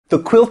The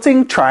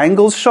Quilting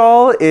Triangles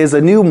Shawl is a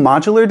new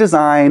modular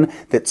design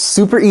that's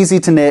super easy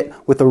to knit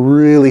with a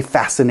really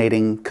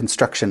fascinating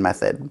construction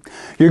method.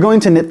 You're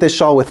going to knit this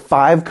shawl with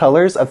 5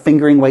 colors of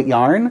fingering weight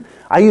yarn.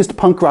 I used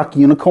Punk Rock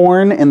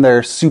Unicorn in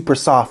their super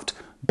soft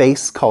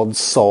base called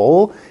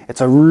Soul.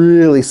 It's a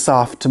really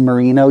soft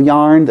merino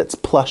yarn that's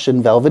plush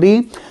and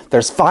velvety.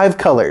 There's 5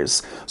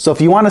 colors. So if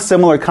you want a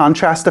similar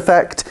contrast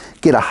effect,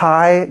 get a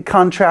high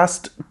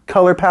contrast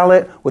color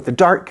palette with a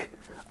dark,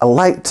 a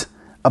light,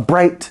 a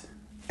bright,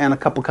 and a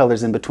couple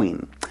colors in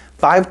between.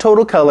 5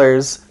 total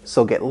colors,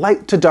 so get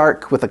light to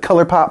dark with a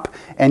color pop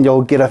and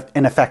you'll get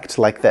an effect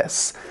like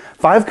this.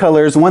 5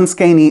 colors, 1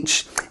 skein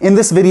each. In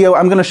this video,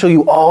 I'm going to show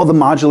you all the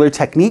modular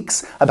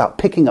techniques about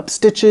picking up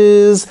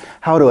stitches,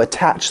 how to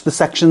attach the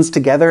sections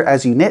together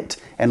as you knit,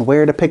 and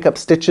where to pick up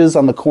stitches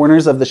on the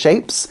corners of the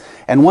shapes.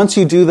 And once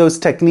you do those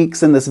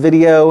techniques in this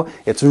video,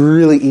 it's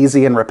really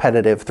easy and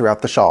repetitive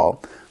throughout the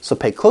shawl. So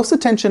pay close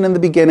attention in the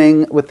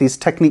beginning with these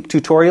technique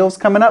tutorials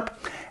coming up,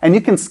 and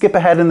you can skip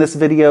ahead in this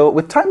video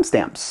with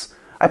timestamps.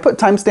 I put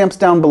timestamps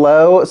down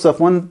below, so if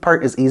one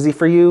part is easy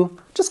for you,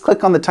 just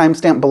click on the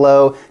timestamp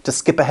below to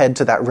skip ahead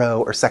to that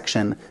row or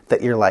section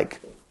that you're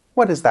like,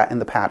 what is that in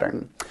the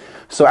pattern?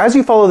 So as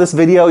you follow this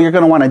video, you're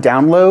going to want to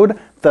download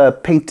the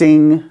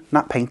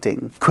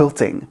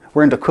quilting.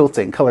 We're into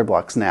quilting, color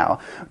blocks now.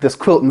 This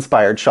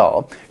quilt-inspired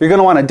shawl. You're going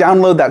to want to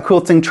download that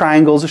Quilting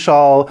Triangles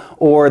Shawl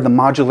or the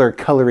modular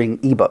coloring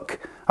ebook.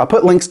 I'll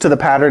put links to the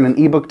pattern and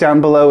ebook down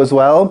below as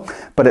well,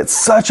 but it's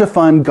such a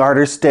fun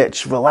garter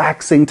stitch,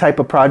 relaxing type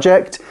of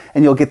project,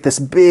 and you'll get this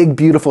big,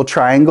 beautiful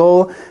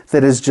triangle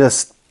that is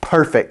just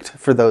perfect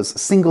for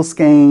those single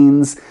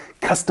skeins.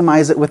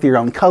 Customize it with your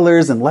own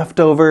colors and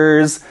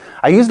leftovers.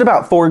 I used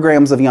about 4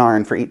 grams of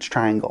yarn for each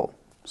triangle,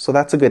 so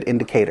that's a good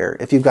indicator.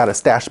 If you've got a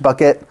stash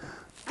bucket,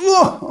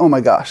 oh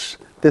my gosh,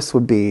 this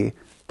would be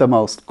the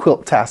most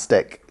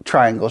quilt-tastic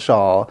triangle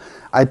shawl.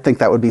 I think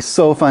that would be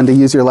so fun to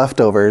use your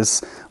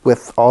leftovers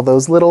with all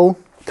those little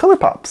color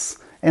pops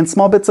and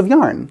small bits of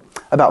yarn.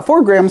 About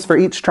 4 grams for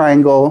each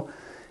triangle.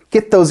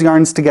 Get those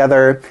yarns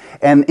together,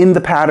 and in the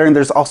pattern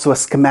there's also a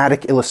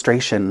schematic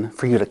illustration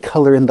for you to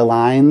color in the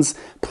lines,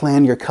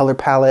 plan your color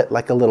palette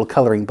like a little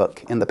coloring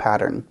book in the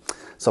pattern.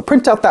 So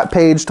print out that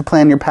page to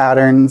plan your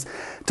patterns,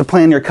 to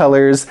plan your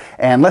colors,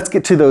 and let's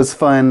get to those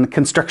fun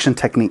construction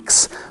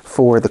techniques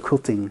for the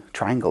Quilting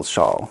Triangles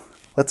Shawl.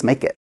 Let's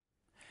make it.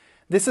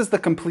 This is the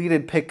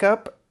completed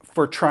pickup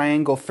for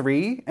triangle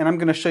 3, and I'm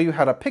going to show you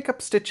how to pick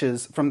up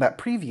stitches from that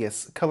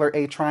previous color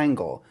A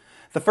triangle.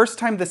 The first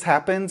time this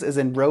happens is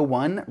in row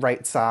 1,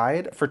 right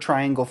side, for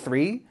triangle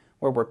 3,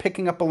 where we're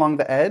picking up along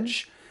the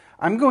edge.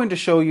 I'm going to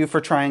show you for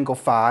triangle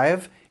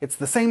 5. It's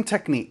the same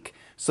technique.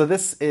 So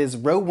this is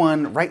row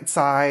 1, right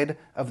side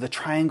of the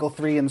triangle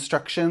 3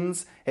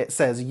 instructions. It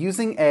says,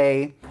 using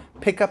A,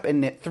 pick up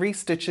and knit 3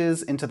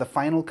 stitches into the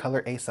final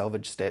color A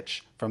selvage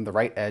stitch from the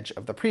right edge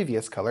of the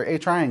previous color A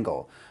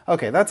triangle.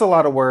 Okay, that's a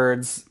lot of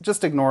words.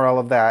 Just ignore all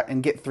of that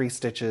and get 3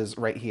 stitches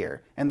right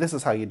here. And this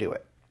is how you do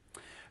it.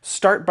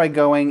 Start by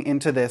going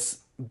into this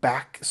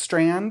back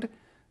strand.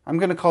 I'm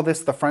going to call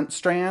this the front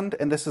strand,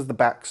 and this is the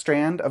back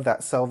strand of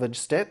that selvage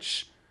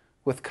stitch.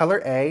 With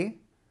color A,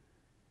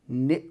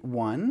 knit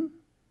 1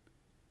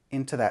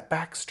 into that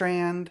back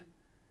strand,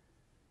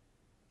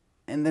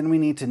 and then we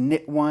need to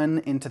knit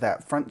 1 into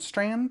that front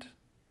strand,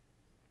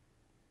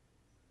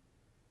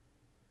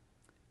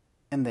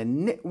 and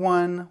then knit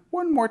 1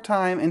 more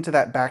time into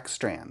that back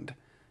strand.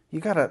 You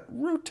gotta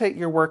rotate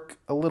your work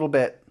a little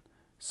bit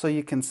so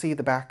you can see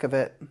the back of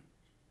it.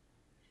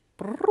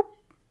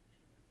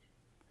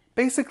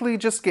 Basically,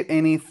 just get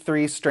any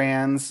 3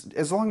 strands.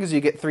 As long as you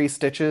get 3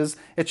 stitches,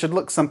 it should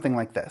look something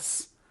like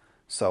this.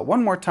 So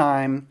one more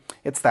time,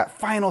 it's that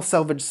final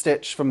selvage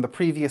stitch from the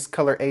previous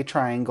color A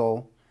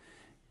triangle.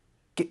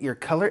 Get your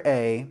color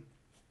A,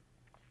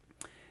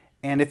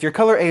 and if your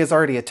color A is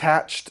already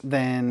attached,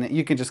 then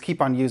you can just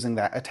keep on using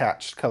that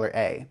attached color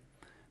A.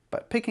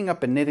 But picking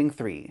up and knitting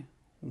 3.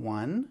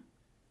 1,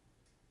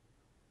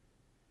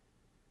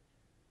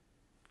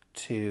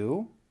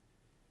 2,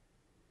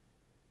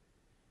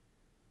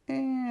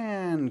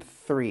 and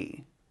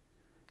 3.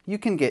 You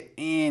can get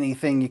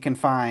anything you can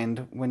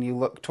find when you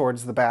look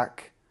towards the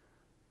back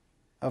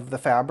of the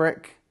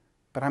fabric,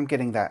 but I'm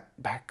getting that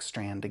back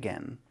strand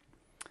again.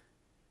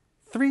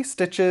 3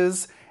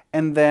 stitches,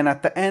 and then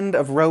at the end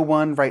of row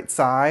 1 right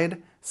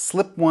side,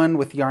 slip 1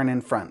 with yarn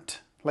in front,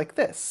 like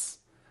this.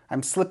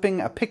 I'm slipping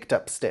a picked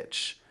up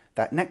stitch,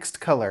 that next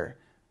color.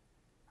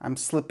 I'm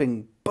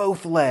slipping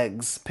both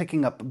legs,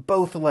 picking up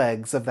both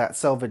legs of that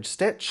selvage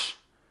stitch,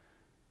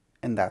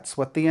 and that's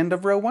what the end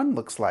of row 1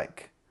 looks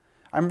like.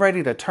 I'm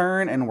ready to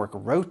turn and work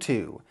row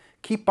 2.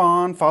 Keep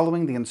on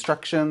following the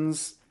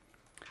instructions.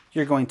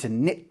 You're going to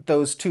knit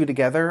those 2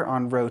 together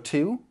on row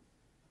 2.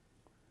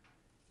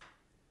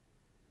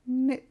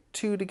 Knit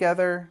 2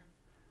 together,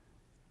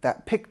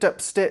 that picked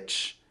up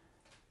stitch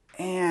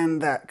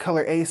and that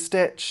color A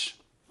stitch.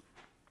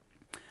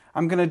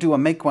 I'm going to do a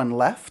make 1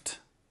 left.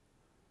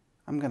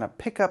 I'm going to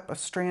pick up a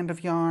strand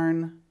of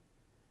yarn,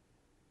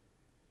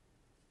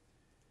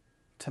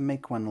 to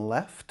make one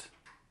left,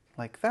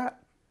 like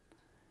that.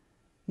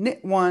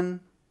 Knit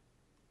one,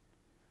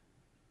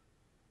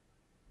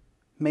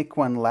 make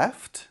one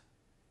left,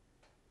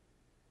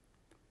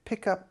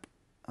 pick up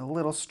a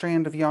little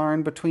strand of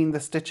yarn between the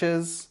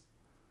stitches,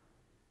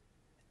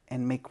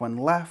 and make one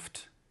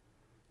left.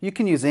 You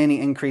can use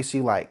any increase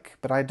you like,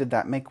 but I did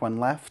that make one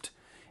left.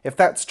 If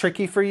that's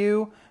tricky for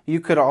you, you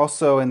could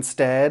also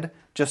instead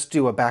just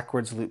do a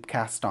backwards loop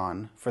cast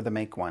on for the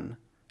make one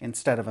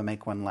instead of a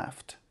make one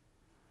left.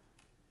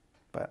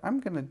 But I'm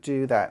going to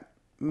do that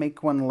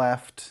make one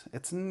left.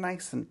 It's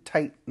nice and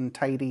tight and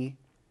tidy.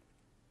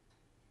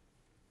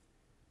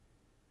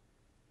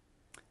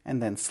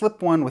 And then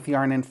slip one with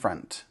yarn in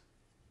front.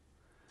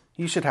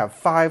 You should have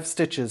 5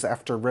 stitches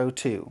after row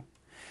 2.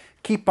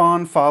 Keep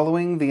on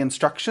following the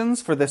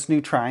instructions for this new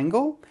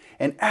triangle,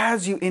 and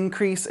as you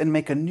increase and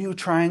make a new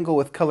triangle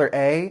with color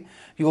A,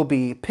 you will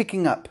be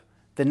picking up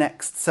the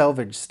next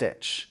selvage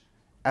stitch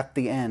at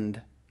the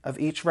end of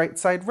each right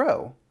side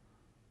row.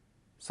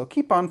 So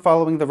keep on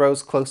following the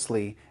rows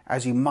closely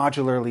as you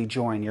modularly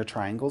join your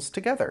triangles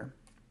together.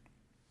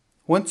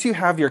 Once you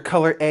have your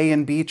color A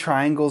and B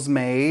triangles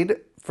made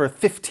for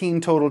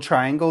 15 total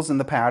triangles in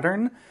the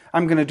pattern,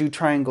 I'm going to do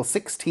triangle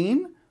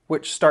 16,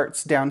 which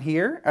starts down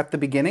here at the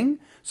beginning.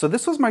 So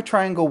this was my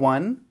triangle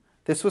 1,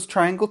 this was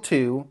triangle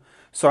 2,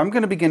 so I'm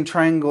going to begin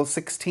triangle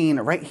 16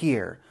 right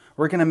here.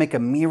 We're going to make a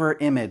mirror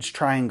image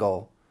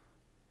triangle,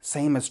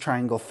 same as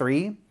triangle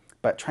 3,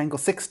 but triangle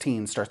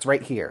 16 starts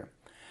right here.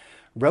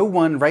 Row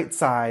 1, right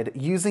side,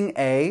 using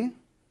A,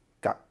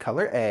 got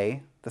color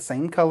A, the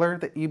same color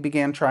that you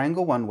began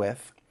triangle 1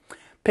 with.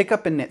 Pick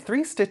up and knit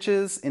 3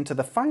 stitches into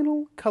the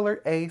final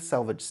color A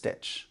selvage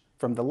stitch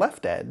from the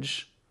left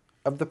edge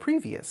of the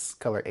previous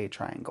color A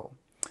triangle.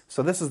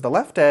 So this is the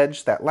left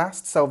edge, that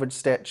last selvage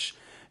stitch.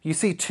 You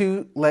see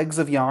 2 legs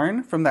of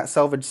yarn from that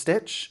selvage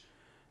stitch.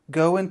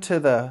 Go into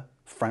the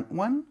front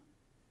one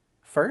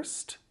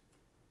first,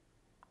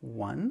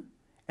 1,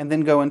 and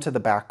then go into the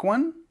back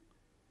one,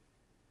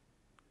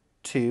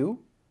 2,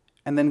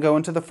 and then go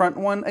into the front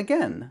one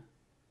again,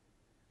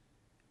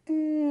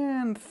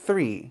 and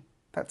 3.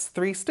 That's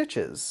 3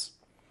 stitches.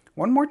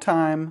 One more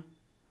time,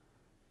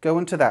 go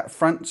into that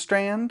front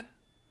strand,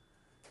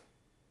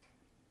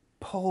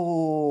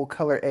 pull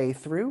color A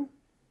through,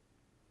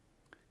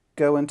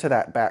 go into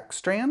that back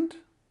strand,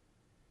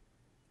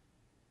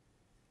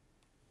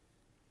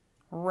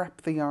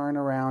 wrap the yarn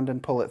around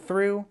and pull it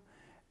through,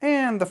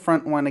 and the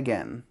front one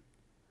again.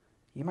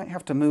 You might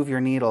have to move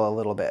your needle a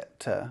little bit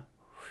to...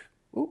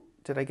 Ooh,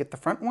 did I get the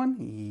front one?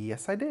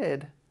 Yes, I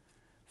did.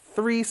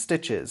 3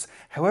 stitches.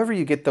 However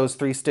you get those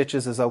 3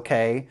 stitches is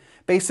okay.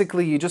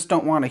 Basically, you just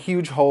don't want a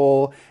huge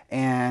hole,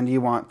 and you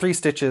want 3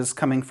 stitches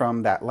coming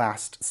from that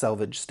last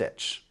selvage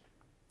stitch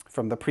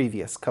from the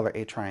previous color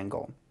A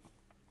triangle.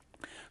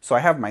 So I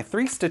have my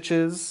 3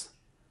 stitches,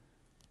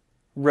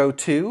 row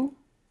 2,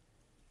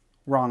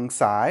 wrong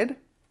side,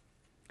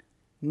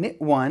 knit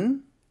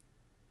 1,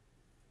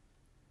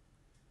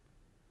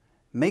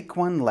 make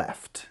 1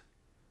 left,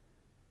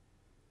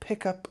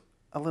 pick up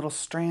a little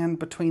strand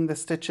between the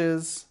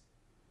stitches,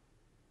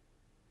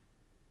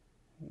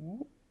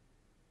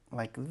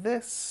 like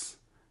this.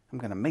 I'm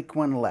going to make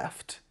 1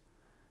 left.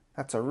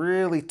 That's a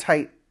really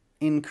tight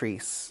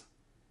increase.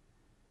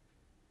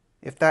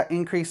 If that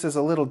increase is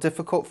a little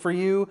difficult for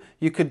you,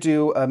 you could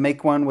do a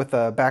make 1 with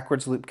a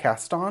backwards loop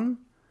cast on.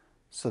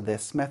 So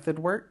this method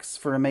works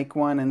for a make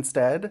 1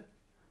 instead.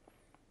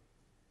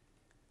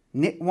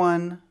 Knit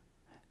 1,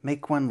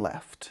 make 1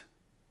 left.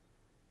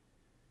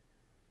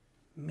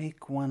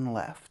 Make 1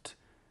 left.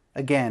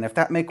 Again, if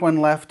that make 1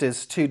 left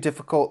is too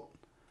difficult,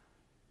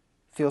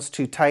 feels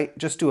too tight,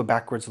 just do a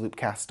backwards loop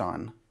cast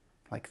on,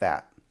 like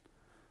that.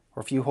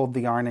 Or if you hold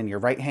the yarn in your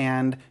right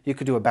hand, you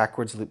could do a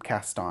backwards loop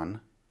cast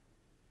on,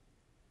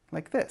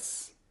 like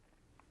this.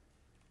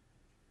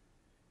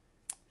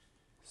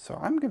 So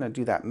I'm going to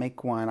do that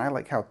make 1. I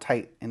like how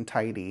tight and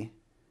tidy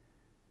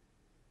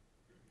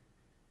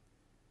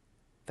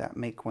that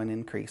make 1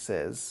 increase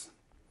is.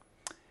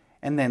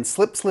 And then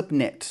slip, slip,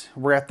 knit.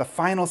 We're at the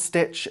final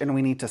stitch and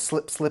we need to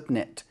slip, slip,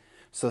 knit.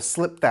 So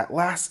slip that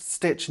last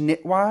stitch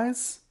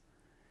knitwise,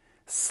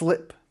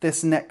 slip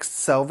this next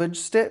selvage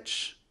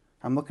stitch.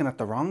 I'm looking at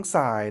the wrong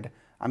side.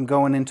 I'm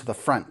going into the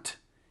front,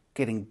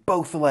 getting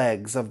both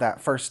legs of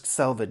that first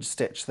selvage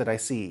stitch that I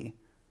see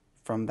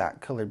from that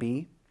color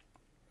B.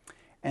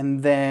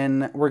 And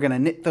then we're going to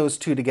knit those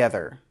 2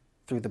 together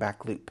through the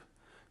back loop.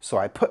 So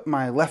I put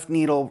my left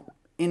needle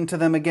into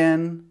them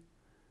again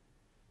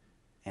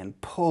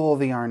and pull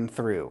the yarn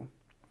through.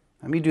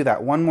 Let me do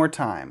that one more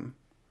time.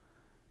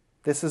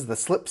 This is the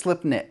slip,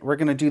 slip, knit. We're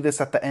going to do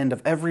this at the end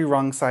of every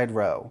wrong side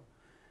row.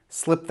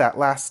 Slip that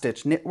last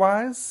stitch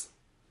knitwise,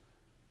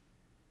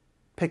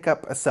 pick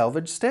up a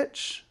selvage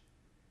stitch,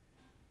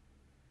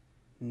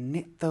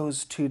 knit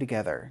those 2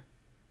 together,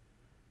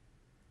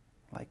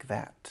 like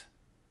that.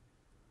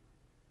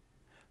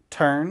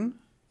 Turn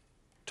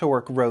to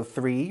work row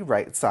 3,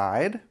 right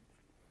side.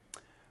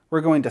 We're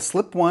going to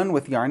slip 1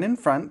 with yarn in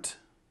front,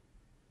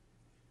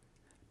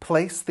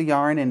 place the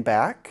yarn in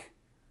back,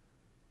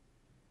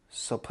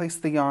 So place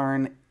the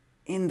yarn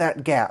in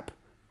that gap.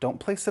 Don't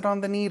place it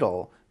on the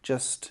needle,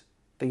 just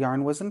the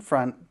yarn was in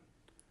front,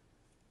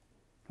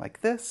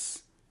 like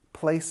this.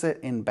 Place it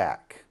in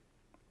back.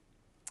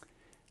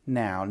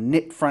 Now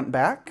knit front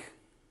back,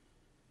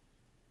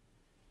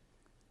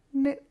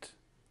 knit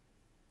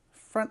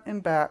front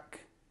and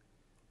back,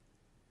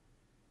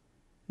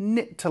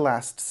 knit to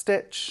last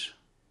stitch,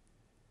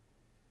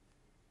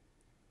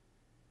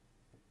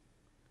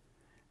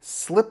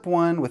 slip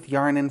one with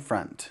yarn in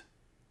front.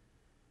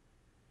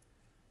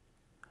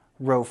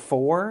 Row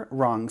 4,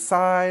 wrong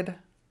side,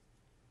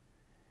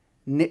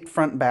 knit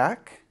front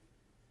back,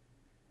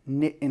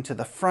 knit into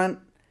the front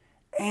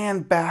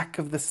and back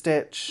of the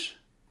stitch,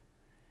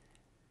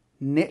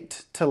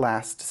 knit to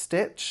last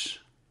stitch,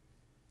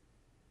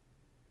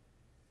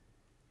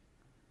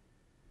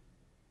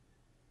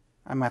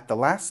 I'm at the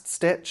last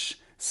stitch,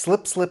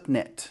 slip, slip,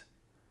 knit.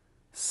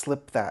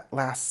 Slip that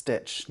last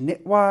stitch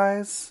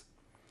knitwise,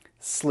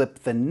 slip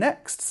the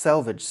next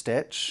selvage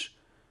stitch.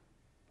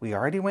 We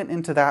already went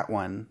into that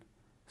one,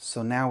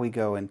 so now we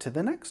go into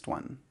the next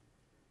one.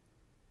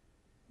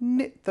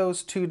 Knit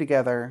those two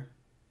together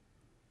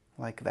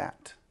like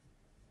that.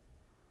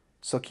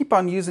 So keep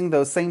on using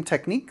those same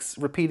techniques,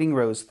 repeating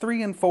rows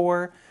 3 and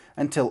 4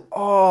 until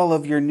all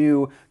of your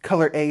new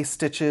color A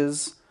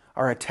stitches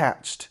are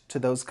attached to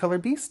those color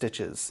B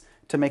stitches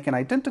to make an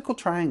identical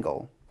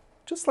triangle,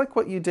 just like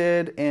what you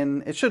did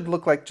in, it should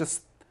look like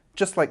just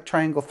like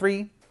triangle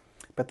 3,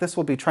 but this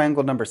will be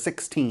triangle number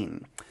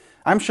 16.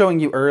 I'm showing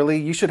you early.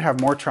 You should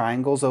have more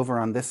triangles over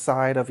on this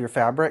side of your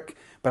fabric,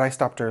 but I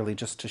stopped early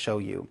just to show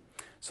you.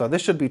 So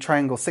this should be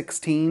triangle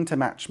 16 to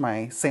match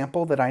my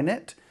sample that I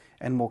knit,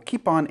 and we'll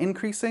keep on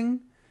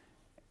increasing.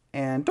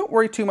 And don't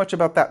worry too much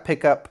about that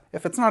pickup.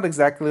 If it's not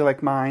exactly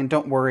like mine,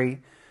 don't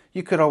worry.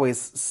 You could always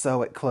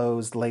sew it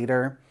closed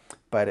later,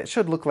 but it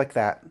should look like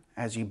that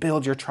as you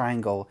build your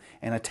triangle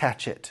and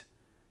attach it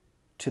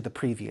to the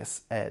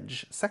previous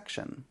edge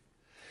section.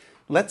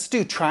 Let's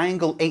do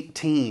triangle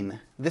 18.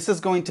 This is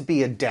going to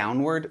be a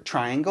downward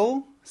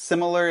triangle,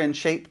 similar in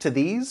shape to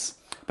these.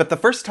 But the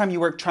first time you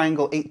work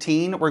triangle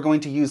 18, we're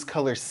going to use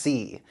color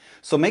C.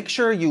 So make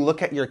sure you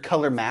look at your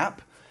color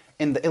map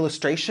in the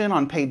illustration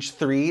on page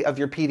 3 of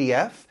your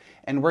PDF,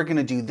 and we're going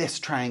to do this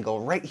triangle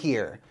right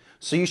here.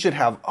 So you should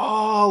have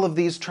all of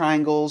these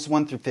triangles,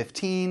 1 through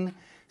 15,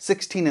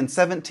 16 and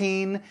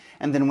 17,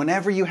 and then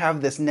whenever you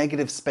have this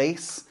negative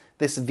space,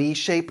 this V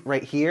shape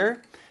right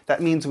here,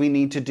 that means we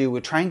need to do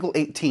a triangle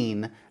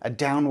 18, a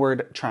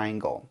downward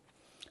triangle.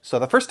 So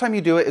the first time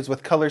you do it is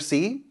with color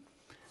C,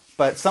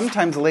 but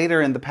sometimes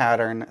later in the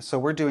pattern, so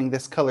we're doing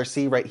this color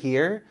C right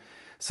here,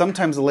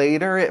 sometimes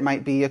later it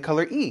might be a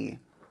color E,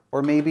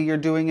 or maybe you're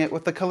doing it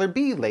with the color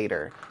B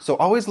later. So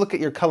always look at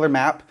your color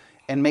map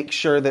and make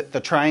sure that the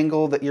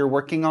triangle that you're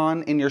working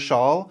on in your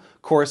shawl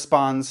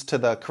corresponds to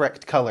the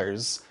correct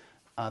colors,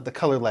 the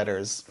color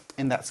letters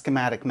in that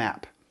schematic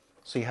map.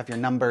 So you have your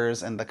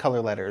numbers and the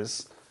color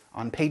letters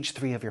on page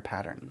 3 of your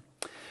pattern.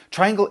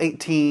 Triangle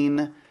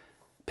 18,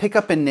 pick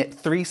up and knit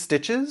 3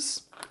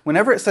 stitches.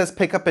 Whenever it says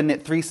pick up and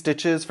knit 3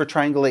 stitches for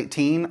triangle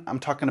 18, I'm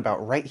talking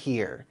about right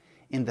here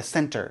in the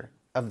center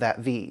of that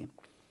V.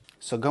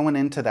 So going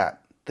into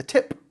that, the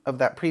tip of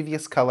that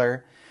previous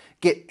color,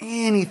 get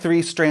any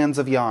 3 strands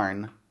of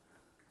yarn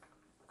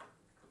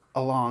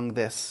along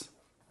this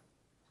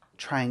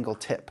triangle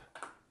tip.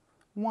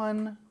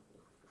 1,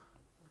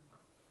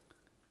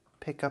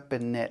 pick up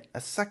and knit a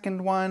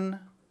second one.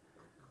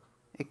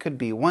 It could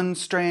be 1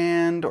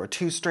 strand or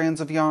 2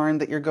 strands of yarn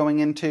that you're going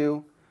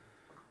into.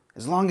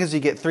 As long as you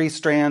get 3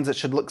 strands, it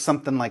should look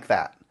something like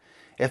that.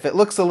 If it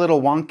looks a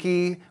little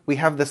wonky, we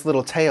have this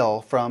little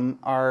tail from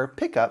our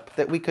pickup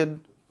that we could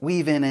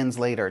weave in ends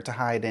later to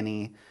hide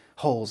any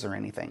holes or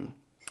anything.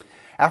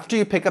 After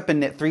you pick up and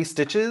knit 3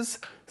 stitches,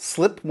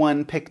 slip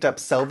 1 picked up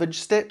selvage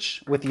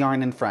stitch with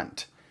yarn in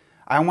front.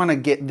 I want to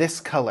get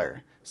this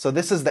color. So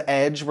this is the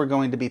edge we're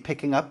going to be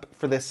picking up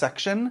for this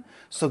section.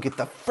 So get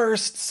the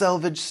first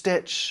selvage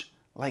stitch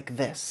like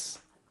this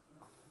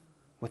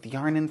with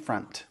yarn in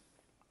front.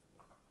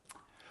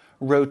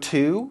 Row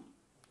 2,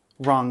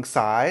 wrong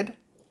side,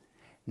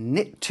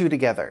 knit 2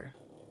 together.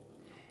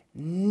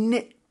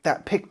 Knit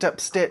that picked up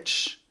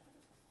stitch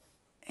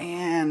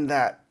and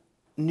that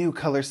new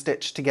color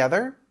stitch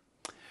together.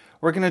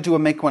 We're going to do a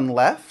make one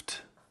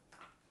left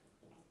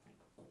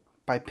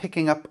by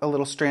picking up a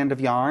little strand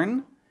of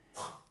yarn.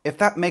 If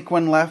that make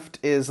one left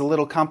is a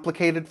little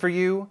complicated for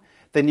you,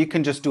 then you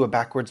can just do a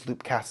backwards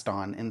loop cast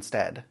on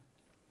instead.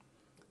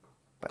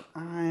 But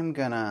I'm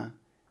gonna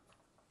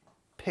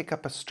pick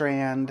up a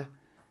strand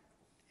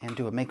and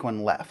do a make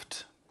one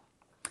left.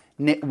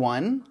 Knit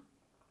 1,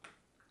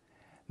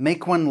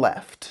 make 1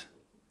 left.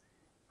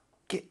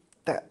 Get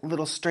that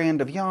little strand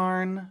of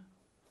yarn,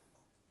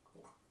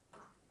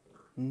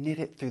 knit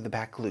it through the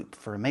back loop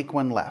for a make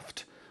 1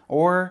 left,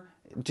 or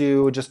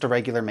do just a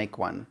regular make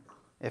 1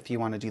 if you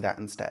want to do that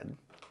instead.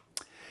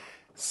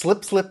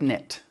 Slip, slip,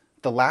 knit.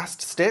 The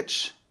last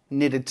stitch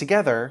knitted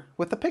together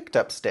with a picked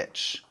up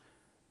stitch.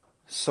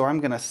 So I'm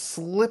going to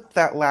slip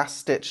that last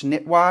stitch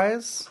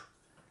knitwise,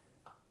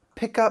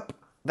 pick up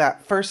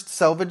that first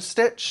selvage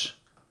stitch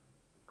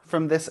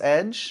from this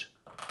edge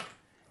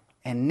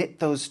and knit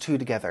those two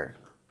together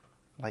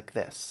like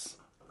this.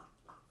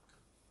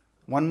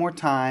 One more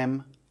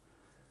time.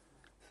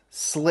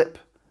 Slip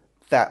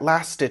that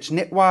last stitch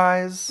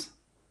knitwise.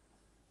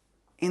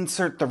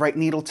 Insert the right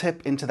needle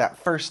tip into that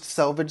first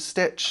selvage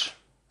stitch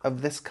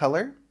of this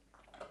color.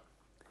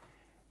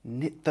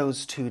 Knit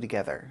those two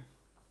together.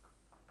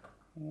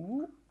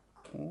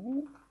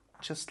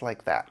 Just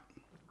like that.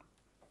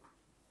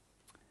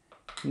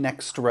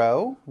 Next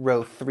row,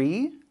 row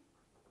 3.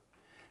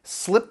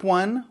 Slip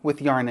one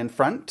with yarn in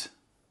front.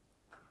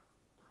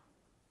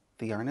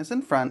 The yarn is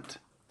in front.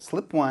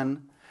 Slip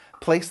one.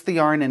 Place the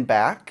yarn in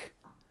back.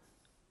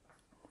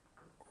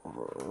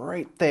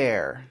 Right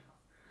there.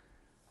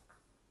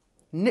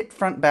 Knit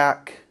front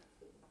back.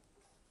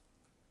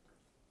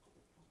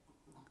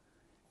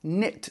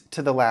 Knit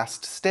to the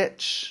last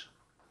stitch.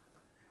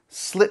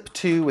 Slip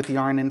two with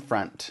yarn in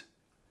front.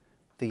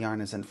 The yarn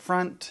is in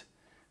front.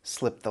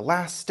 Slip the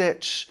last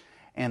stitch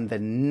and the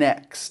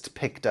next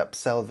picked up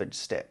selvage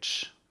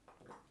stitch.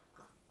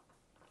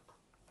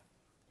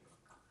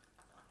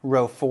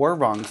 Row 4,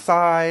 wrong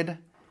side.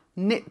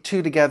 Knit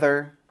two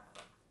together.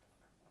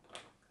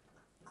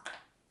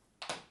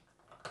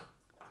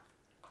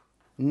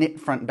 Knit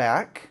front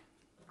back.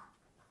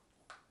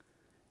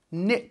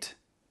 Knit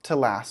to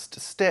last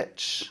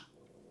stitch.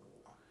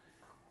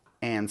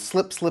 And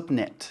slip, slip,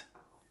 knit.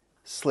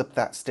 Slip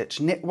that stitch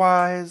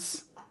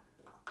knitwise.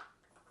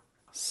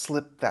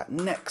 Slip that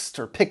next,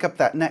 or pick up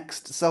that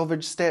next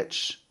selvage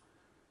stitch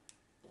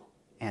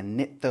and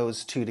knit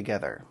those two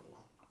together.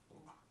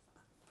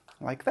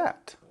 Like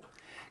that.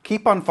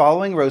 Keep on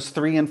following rows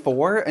 3 and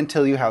 4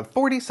 until you have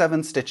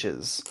 47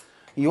 stitches.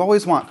 You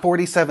always want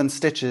 47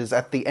 stitches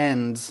at the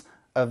ends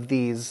of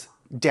these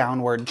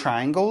downward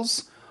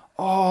triangles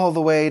all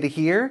the way to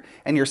here,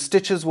 and your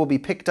stitches will be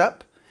picked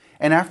up.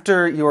 And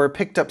after your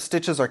picked up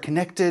stitches are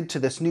connected to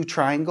this new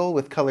triangle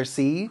with color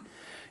C,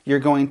 you're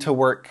going to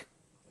work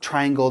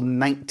triangle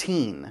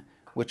 19,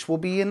 which will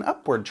be an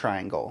upward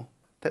triangle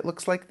that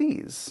looks like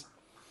these.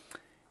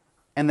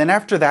 And then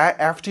after that,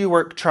 after you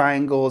work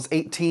triangles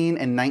 18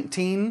 and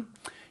 19,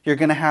 you're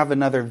going to have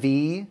another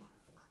V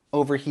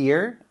over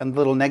here, and a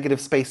little negative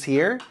space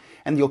here,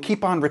 and you'll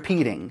keep on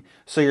repeating.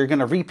 So you're going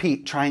to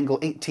repeat triangle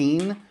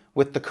 18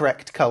 with the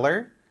correct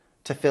color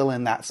to fill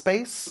in that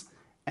space,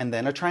 and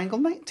then a triangle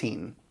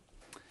 19.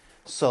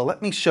 So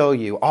let me show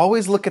you.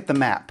 Always look at the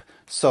map.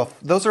 So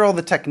those are all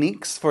the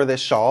techniques for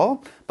this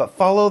shawl, but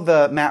follow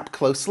the map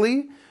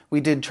closely. We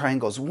did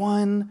triangles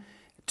 1,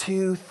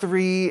 2,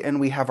 3, and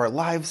we have our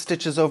live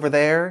stitches over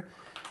there,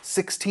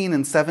 16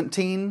 and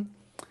 17.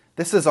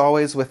 This is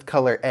always with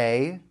color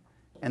A,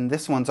 and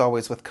this one's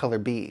always with color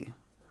B.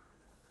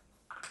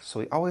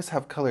 So we always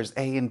have colors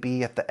A and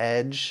B at the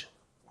edge.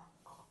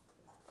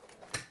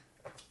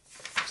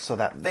 So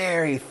that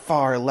very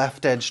far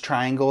left edge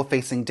triangle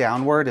facing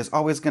downward is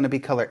always going to be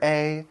color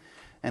A,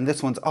 and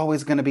this one's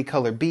always going to be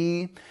color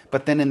B,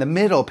 but then in the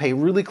middle, pay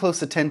really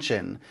close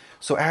attention.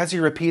 So as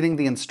you're repeating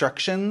the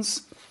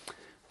instructions,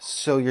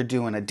 so you're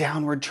doing a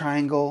downward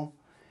triangle,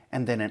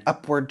 and then an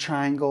upward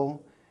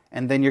triangle,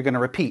 and then you're going to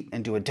repeat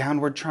and do a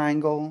downward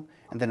triangle,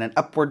 and then an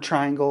upward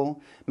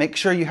triangle. Make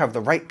sure you have the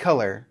right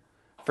color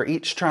for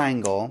each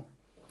triangle,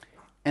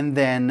 and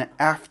then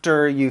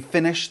after you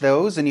finish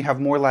those and you have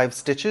more live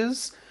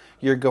stitches,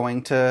 you're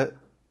going to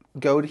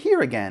go to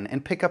here again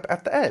and pick up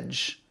at the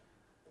edge.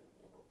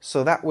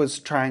 So that was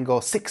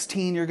triangle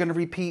 16 you're going to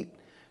repeat,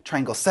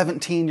 triangle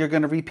 17 you're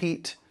going to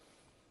repeat,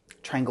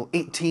 triangle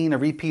 18, a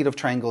repeat of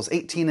triangles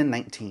 18 and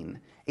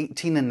 19,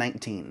 18 and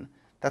 19.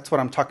 That's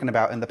what I'm talking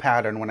about in the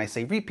pattern when I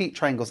say repeat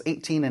triangles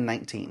 18 and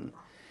 19.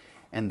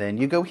 And then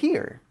you go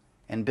here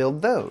and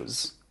build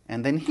those,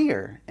 and then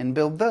here and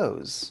build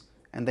those,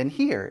 and then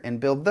here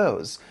and build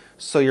those.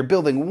 So you're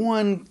building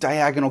one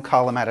diagonal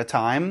column at a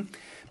time.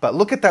 But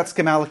look at that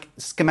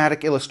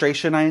schematic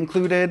illustration I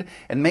included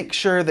and make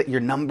sure that your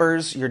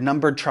numbers, your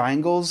numbered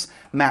triangles,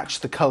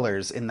 match the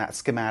colors in that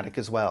schematic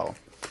as well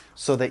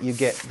so that you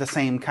get the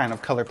same kind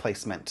of color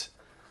placement.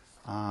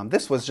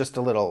 This was just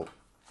a little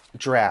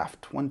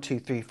draft. 1, 2,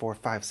 3, 4,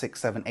 5, 6,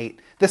 7, 8.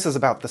 This is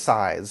about the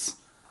size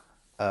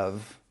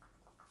of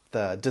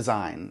the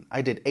design.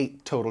 I did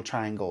 8 total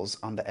triangles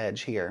on the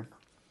edge here.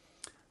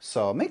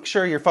 So make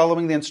sure you're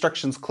following the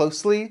instructions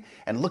closely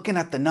and looking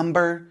at the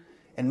number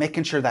and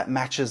making sure that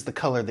matches the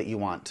color that you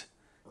want,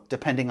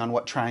 depending on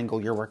what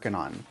triangle you're working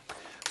on.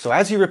 So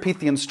as you repeat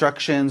the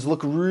instructions,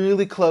 look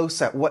really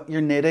close at what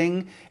you're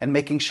knitting and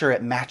making sure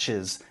it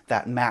matches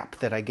that map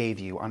that I gave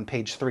you on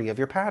page 3 of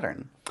your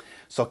pattern.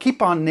 So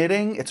keep on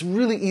knitting. It's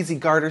really easy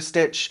garter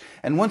stitch,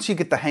 and once you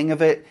get the hang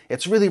of it,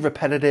 it's really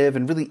repetitive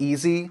and really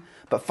easy.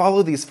 But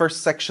follow these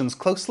first sections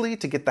closely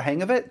to get the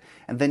hang of it,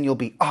 and then you'll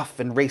be off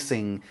and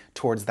racing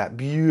towards that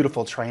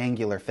beautiful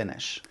triangular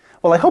finish.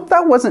 Well, I hope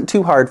that wasn't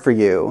too hard for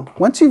you.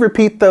 Once you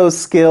repeat those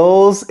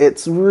skills,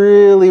 it's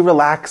really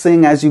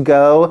relaxing as you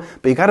go,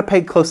 but you got to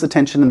pay close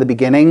attention in the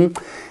beginning.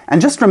 And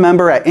just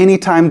remember, at any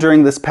time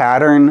during this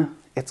pattern,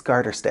 it's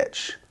garter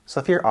stitch. So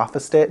if you're off a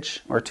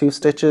stitch, or 2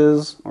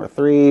 stitches, or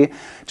 3,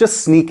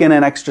 just sneak in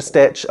an extra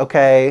stitch,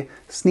 okay?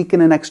 Sneak in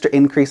an extra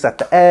increase at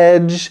the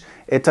edge.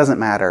 It doesn't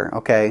matter,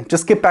 okay?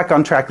 Just get back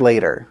on track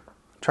later.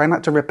 Try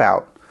not to rip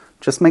out.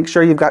 Just make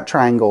sure you've got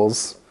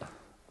triangles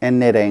and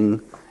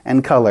knitting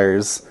and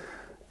colors.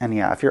 And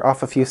yeah, if you're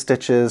off a few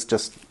stitches,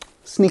 just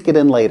sneak it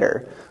in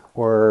later.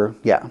 Or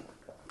yeah,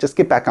 just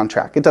get back on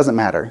track. It doesn't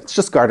matter. It's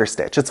just garter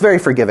stitch. It's very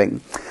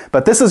forgiving.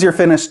 But this is your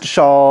finished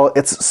shawl.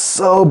 It's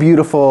so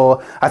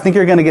beautiful. I think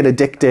you're gonna get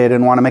addicted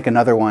and wanna make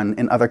another one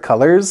in other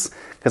colors,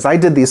 because I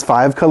did these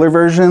 5-color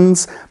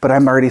versions, but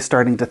I'm already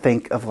starting to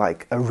think of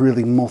like a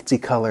really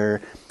multicolor,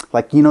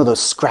 like, you know,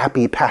 those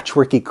scrappy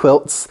patchworky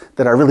quilts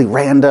that are really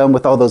random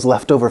with all those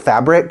leftover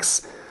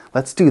fabrics.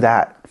 Let's do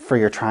that for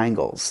your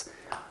triangles.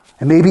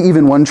 And maybe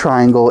even one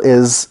triangle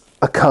is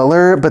a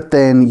color, but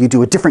then you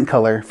do a different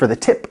color for the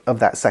tip of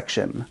that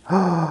section.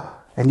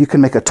 And you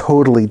can make a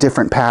totally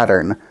different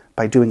pattern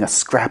by doing a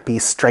scrappy,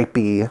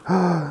 stripy.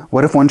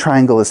 What if one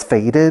triangle is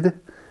faded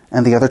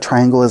and the other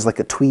triangle is like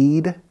a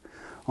tweed?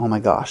 Oh my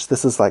gosh,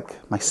 this is like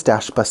my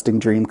stash busting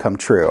dream come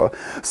true.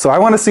 So I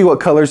want to see what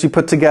colors you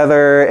put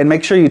together, and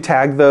make sure you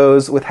tag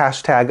those with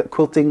hashtag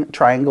Quilting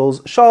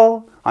Triangles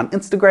Shawl on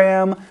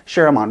Instagram,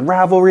 share them on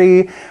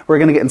Ravelry. We're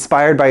going to get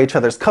inspired by each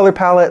other's color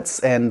palettes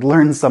and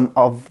learn some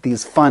of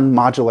these fun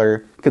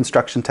modular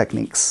construction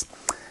techniques.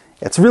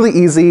 It's really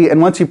easy, and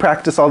once you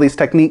practice all these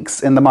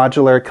techniques in the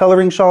Modular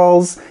Coloring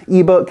Shawls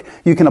ebook,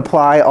 you can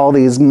apply all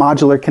these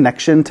modular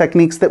connection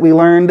techniques that we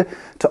learned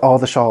to all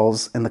the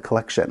shawls in the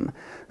collection.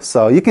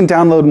 So you can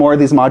download more of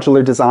these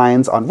modular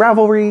designs on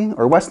Ravelry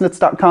or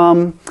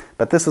Westknits.com,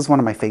 but this is one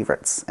of my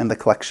favorites in the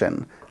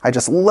collection. I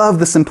just love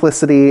the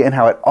simplicity and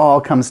how it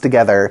all comes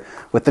together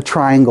with the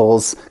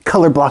triangles,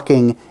 color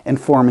blocking, and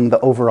forming the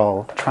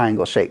overall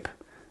triangle shape.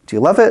 Do you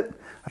love it?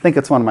 I think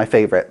it's one of my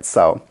favorites,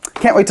 so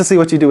can't wait to see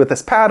what you do with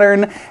this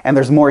pattern, and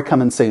there's more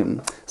coming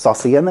soon. So I'll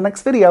see you in the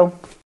next video.